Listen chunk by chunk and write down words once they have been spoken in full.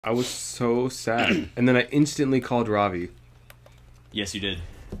I was so sad, and then I instantly called Ravi. Yes, you did.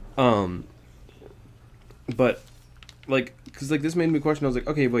 Um, but like, cause like this made me question. I was like,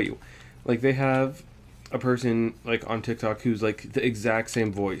 okay, wait, like they have a person like on TikTok who's like the exact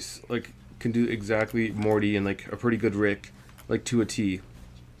same voice, like can do exactly Morty and like a pretty good Rick, like to a T.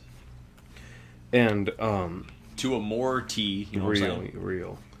 And To a more T, you know what I'm real, saying?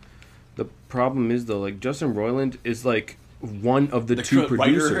 real. The problem is though, like Justin Roiland is like one of the The two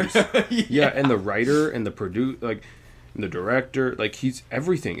writer. producers. Yeah, and the writer and the like and the director, like he's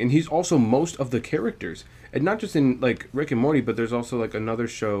everything, and he's also most of the characters, and not just in like Rick and Morty, but there's also like another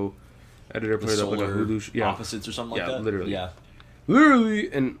show. Editor The put it up like a solar Hulu. Yeah, opposites or something like yeah, that. literally, Yeah.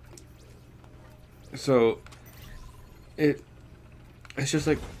 literally, and so it it's just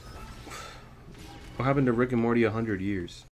like what happened to Rick and Morty 100 years.